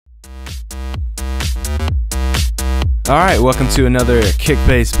Alright, welcome to another kick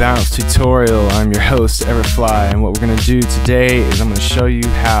bass bounce tutorial. I'm your host, Everfly, and what we're going to do today is I'm going to show you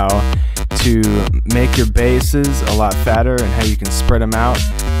how to make your basses a lot fatter and how you can spread them out.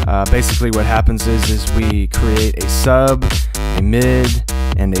 Basically what happens is we create a sub, a mid,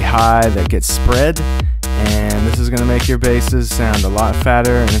 and a high that gets spread, and this is going to make your basses sound a lot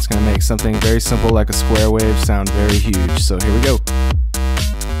fatter, and it's going to make something very simple like a square wave sound very huge. So here we go.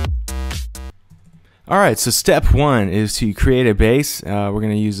 Alright, so step one is to create a bass. We're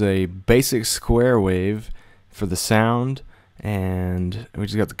going to use a basic square wave for the sound, and we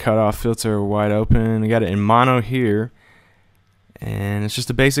just got the cutoff filter wide open. We got it in mono here, and it's just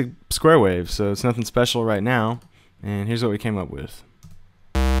a basic square wave, so it's nothing special right now. And here's what we came up with.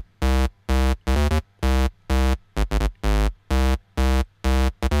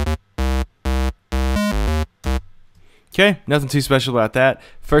 Okay, nothing too special about that.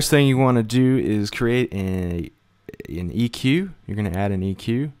 First thing you want to do is create an EQ. You're going to add an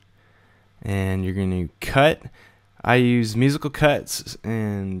EQ, and you're going to cut. I use musical cuts,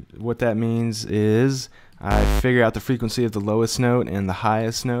 and what that means is I figure out the frequency of the lowest note and the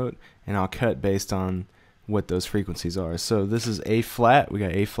highest note, and I'll cut based on what those frequencies are. So this is A flat. We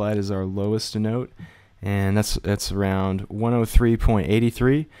got A flat as our lowest note, and that's around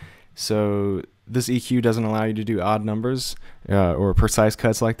 103.83. So this EQ doesn't allow you to do odd numbers or precise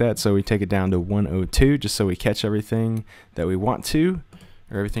cuts like that, so we take it down to 102 just so we catch everything that we want to,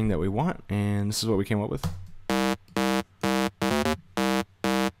 or everything that we want, and this is what we came up with.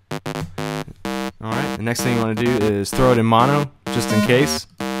 Alright, the next thing you want to do is throw it in mono, just in case,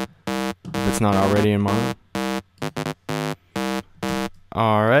 if it's not already in mono.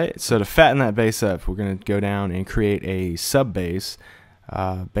 Alright, so to fatten that bass up, we're going to go down and create a sub bass.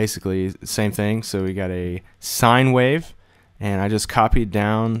 Basically same thing, so we got a sine wave, and I just copied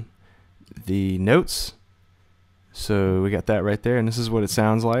down the notes, so we got that right there, and this is what it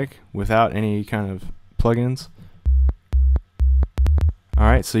sounds like without any kind of plugins.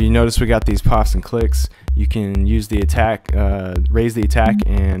 Alright, so you notice we got these pops and clicks. You can use the attack, raise the attack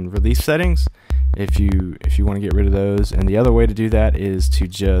and release settings if you want to get rid of those, and the other way to do that is to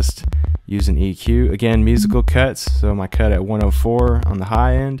just use an EQ. Again, musical cuts, so my cut at 104 on the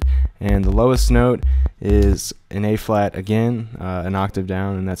high end, and the lowest note is an A flat again, an octave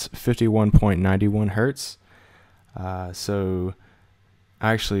down, and that's 51.91 hertz. So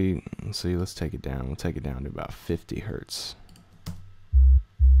actually, let's see, let's take it down. We'll take it down to about 50 hertz.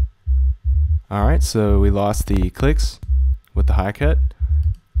 Alright, so we lost the clicks with the high cut,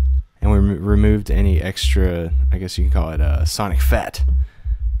 and we removed any extra, I guess you can call it sonic fat.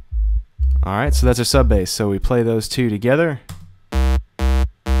 Alright, so that's our sub bass. So we play those two together.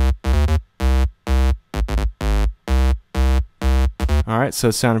 Alright, so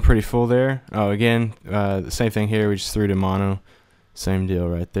it sounded pretty full there. Oh, again, the same thing here. We just threw it in mono. Same deal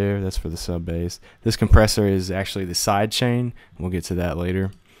right there. That's for the sub bass. This compressor is actually the side chain. We'll get to that later.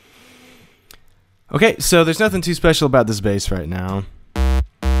 Okay, so there's nothing too special about this bass right now.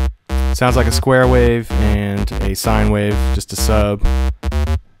 Sounds like a square wave and a sine wave, just a sub.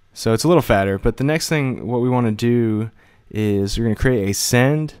 So it's a little fatter, but the next thing, what we want to do is we're going to create a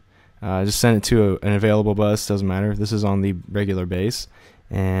send. Just send it to an available bus, doesn't matter. This is on the regular bass,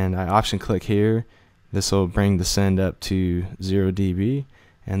 and I option click here. This will bring the send up to 0 dB,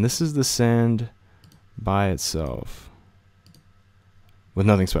 and this is the send by itself with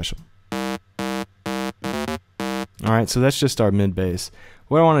nothing special. Alright, so that's just our mid bass.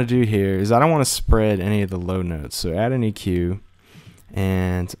 What I want to do here is I don't want to spread any of the low notes, so add an EQ.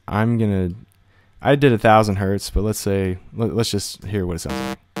 And I did 1,000 hertz, but let's just hear what it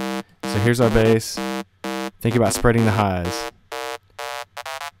sounds like. So here's our bass. Think about spreading the highs.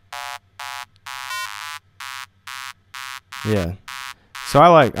 Yeah. So I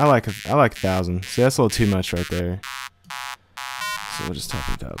like 1,000. See, that's a little too much right there. So we'll just type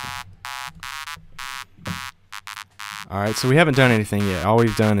 1,000. Alright, so we haven't done anything yet. All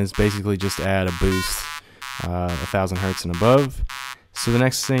we've done is basically just add a boost, 1,000 hertz and above. So the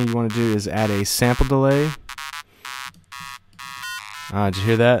next thing you want to do is add a sample delay. Did you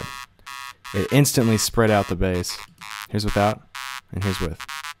hear that? It instantly spread out the bass. Here's without, and here's with.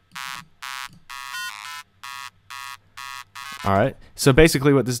 Alright, so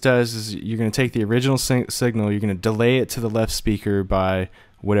basically what this does is you're going to take the original signal, you're going to delay it to the left speaker by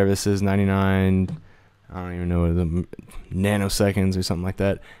whatever this is, 99, I don't even know, the nanoseconds or something like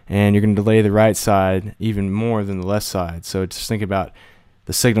that, and you're going to delay the right side even more than the left side. So just think about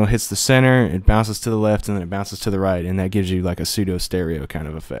the signal hits the center, it bounces to the left, and then it bounces to the right, and that gives you like a pseudo stereo kind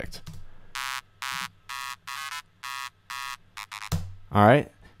of effect.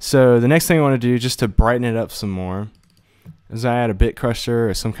 Alright, so the next thing I want to do, just to brighten it up some more, is I add a bit crusher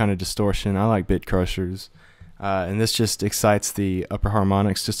or some kind of distortion. I like bit crushers. And this just excites the upper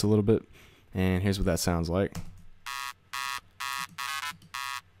harmonics just a little bit. And here's what that sounds like.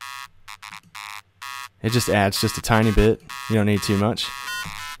 It just adds just a tiny bit. You don't need too much.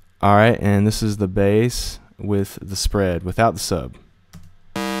 Alright, and this is the bass with the spread, without the sub.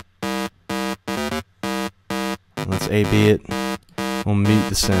 Let's A-B it. We'll mute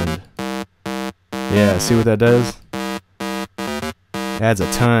the send. Yeah, see what that does? Adds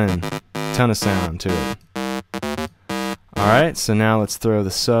a ton of sound to it. Alright, so now let's throw the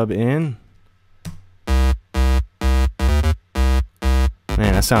sub in.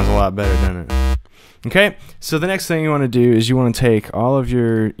 Man, that sounds a lot better, doesn't it? Okay, so the next thing you want to do is you want to take all of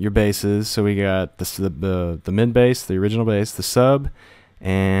your basses. So we got the mid bass, the original bass, the sub,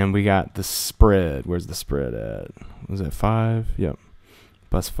 and we got the spread. Where's the spread at? Was that 5? Yep.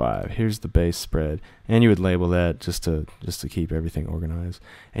 Bus 5. Here's the bass spread, and you would label that just to keep everything organized.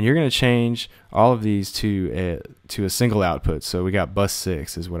 And you're going to change all of these to a single output. So we got bus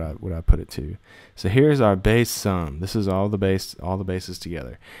 6 is what I put it to. So here's our bass sum. This is all the basses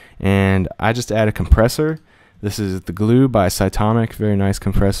together, and I just add a compressor. This is the Glue by Cytomic. Very nice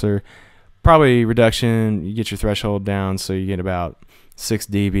compressor. Probably reduction. You get your threshold down, so you get about 6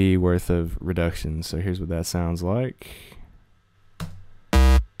 dB worth of reduction. So here's what that sounds like.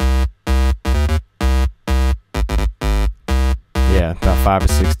 Yeah, about 5 or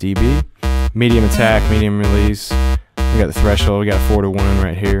 6 dB. Medium attack, medium release. We got the threshold. We got a 4:1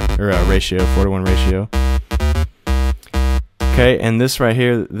 right here, or a ratio, 4:1 ratio. Okay, and this right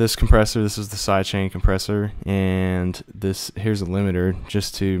here, this compressor, this is the sidechain compressor, and here's a limiter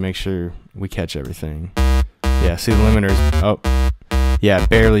just to make sure we catch everything. Yeah, see the limiters. Oh, yeah,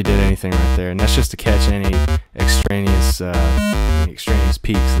 barely did anything right there, and that's just to catch any extraneous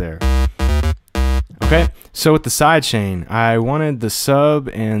peaks there. Okay, so with the sidechain, I wanted the sub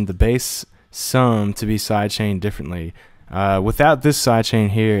and the bass sum to be sidechained differently. Without this sidechain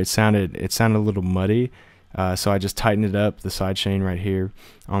here, it sounded a little muddy, so I just tightened it up, the sidechain right here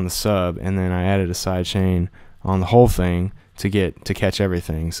on the sub, and then I added a sidechain on the whole thing to catch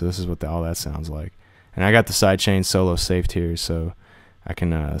everything. So this is what all that sounds like. And I got the sidechain solo saved here, so I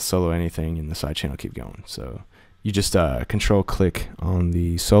can solo anything, and the sidechain will keep going. So you just control click on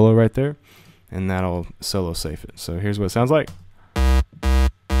the solo right there, and that'll solo save it. So here's what it sounds like.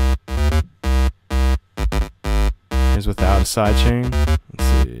 Here's without a sidechain.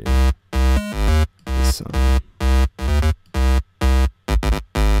 Let's see. This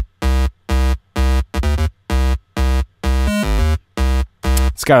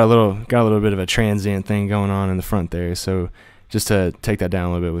it's got a little bit of a transient thing going on in the front there. So just to take that down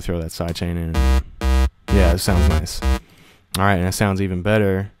a little bit, we throw that sidechain in. Yeah, it sounds nice. All right, and it sounds even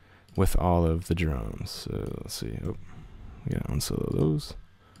better with all of the drums. So let's see. Oh, we gotta unsolo those.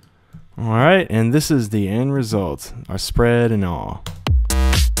 All right, and this is the end result, our spread and all.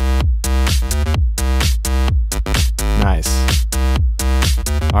 Nice.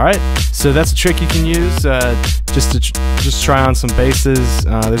 All right, so that's a trick you can use just try on some basses.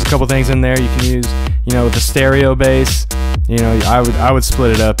 There's a couple things in there you can use. You know, with the stereo bass, you know, I would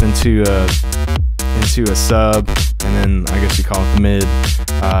split it up into a sub, and then I guess you call it the mid.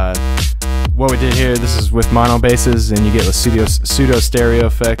 What we did here, this is with mono basses, and you get a pseudo stereo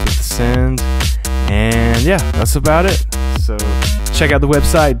effect with the send. And yeah, that's about it. So check out the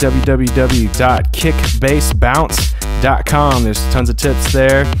website, www.kickbassbounce.com. There's tons of tips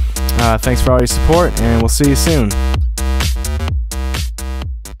there. Thanks for all your support, and we'll see you soon.